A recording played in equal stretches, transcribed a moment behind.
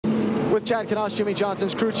With Chad Kanosh, Jimmy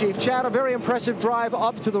Johnson's crew chief. Chad, a very impressive drive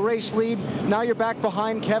up to the race lead. Now you're back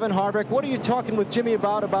behind Kevin Harvick. What are you talking with Jimmy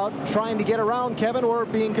about trying to get around Kevin or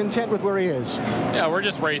being content with where he is? Yeah, we're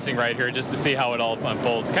just racing right here just to see how it all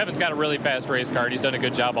unfolds. Kevin's got a really fast race car. He's done a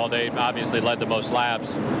good job all day. Obviously led the most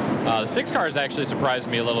laps. The 6 cars actually surprised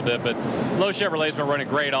me a little bit, but Low Chevrolet's been running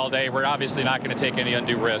great all day. We're obviously not going to take any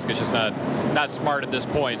undue risk. It's just not smart at this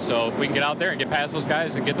point. So if we can get out there and get past those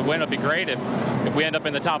guys and get the win, it'll be great. If we end up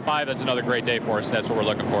in the top 5, that's another great day for us. That's what we're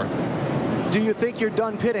looking for. Do you think you're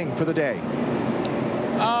done pitting for the day?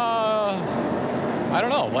 I don't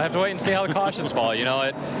know. We'll have to wait and see how the cautions fall. You know,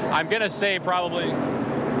 I'm going to say probably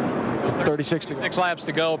 36 laps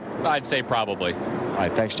to go. I'd say probably. All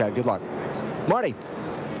right, thanks, Chad. Good luck. Marty.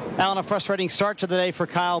 Alan, a frustrating start to the day for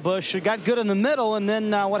Kyle Busch. It got good in the middle, and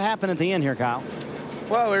then what happened at the end here, Kyle?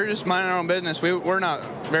 Well, we were just minding our own business. We're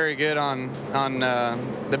not very good on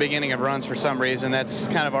the beginning of runs for some reason. That's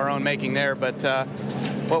kind of our own making there. But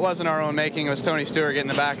what wasn't our own making was Tony Stewart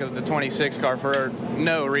getting the back of the 26 car for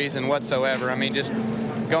no reason whatsoever. I mean, just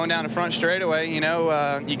going down the front straightaway, you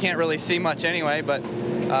know, you can't really see much anyway. But,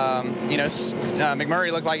 you know,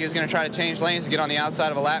 McMurray looked like he was going to try to change lanes to get on the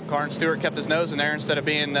outside of a lap car, and Stewart kept his nose in there instead of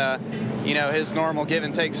being, you know, his normal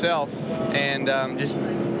give-and-take self, and just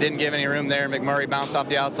didn't give any room there. McMurray bounced off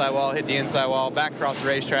the outside wall, hit the inside wall, back across the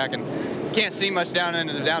racetrack, and can't see much down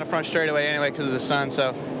the front straightaway anyway because of the sun.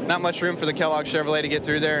 So not much room for the Kellogg Chevrolet to get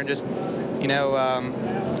through there, and just, you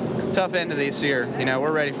know, tough end of this year. You know,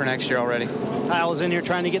 we're ready for next year already. Kyle is in here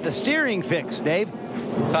trying to get the steering fixed. Dave?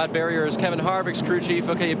 Todd Barrier is Kevin Harvick's crew chief.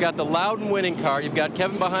 Okay, you've got the Loudon winning car. You've got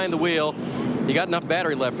Kevin behind the wheel. You got enough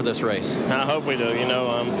battery left for this race? I hope we do. You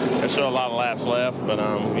know, there's still a lot of laps left, but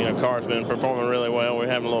you know, car's been performing really well. We're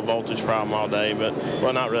having a little voltage problem all day, but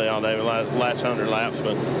well, not really all day, but last 100 laps.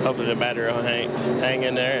 But hopefully the battery will hang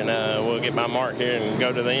in there, and we'll get by Mark here and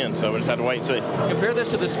go to the end. So we just have to wait and see. Compare this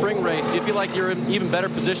to the spring race. Do you feel like you're in even better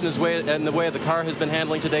position in the way the car has been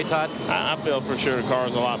handling today, Todd? I feel for sure the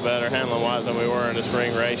car's a lot better handling-wise than we were in the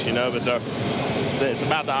spring race. You know, but it's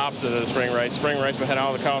about the opposite of the spring race. Spring race, we had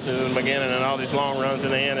all the cautions in the beginning and all these long runs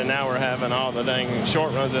in the end, and now we're having all the dang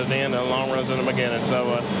short runs at the end and long runs in the beginning. So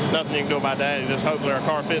nothing you can do about that. Just hopefully our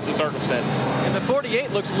car fits the circumstances. And the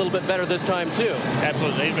 48 looks a little bit better this time, too.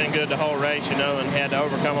 Absolutely. He's been good the whole race, you know, and had to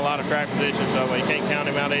overcome a lot of track position, so you can't count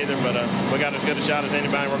him out either, but we got as good a shot as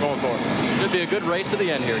anybody. We're going for it. Should be a good race to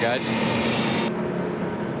the end here, guys.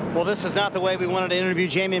 Well, this is not the way we wanted to interview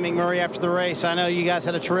Jamie McMurray after the race. I know you guys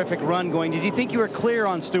had a terrific run going. Did you think you were clear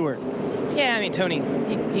on Stewart? Yeah, I mean, Tony,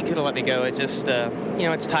 he could have let me go. It just, you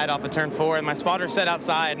know, it's tied off at turn 4, and my spotter set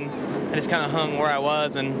outside, and I just kind of hung where I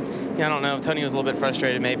was, and, you know, I don't know, Tony was a little bit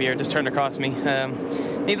frustrated maybe, or just turned across me.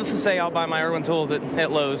 Needless to say, I'll buy my Irwin tools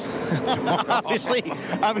at Lowe's. obviously,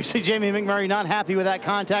 Jamie McMurray not happy with that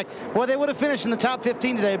contact. Well, they would have finished in the top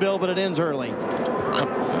 15 today, Bill, but it ends early.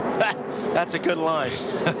 That's a good line.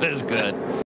 That is good.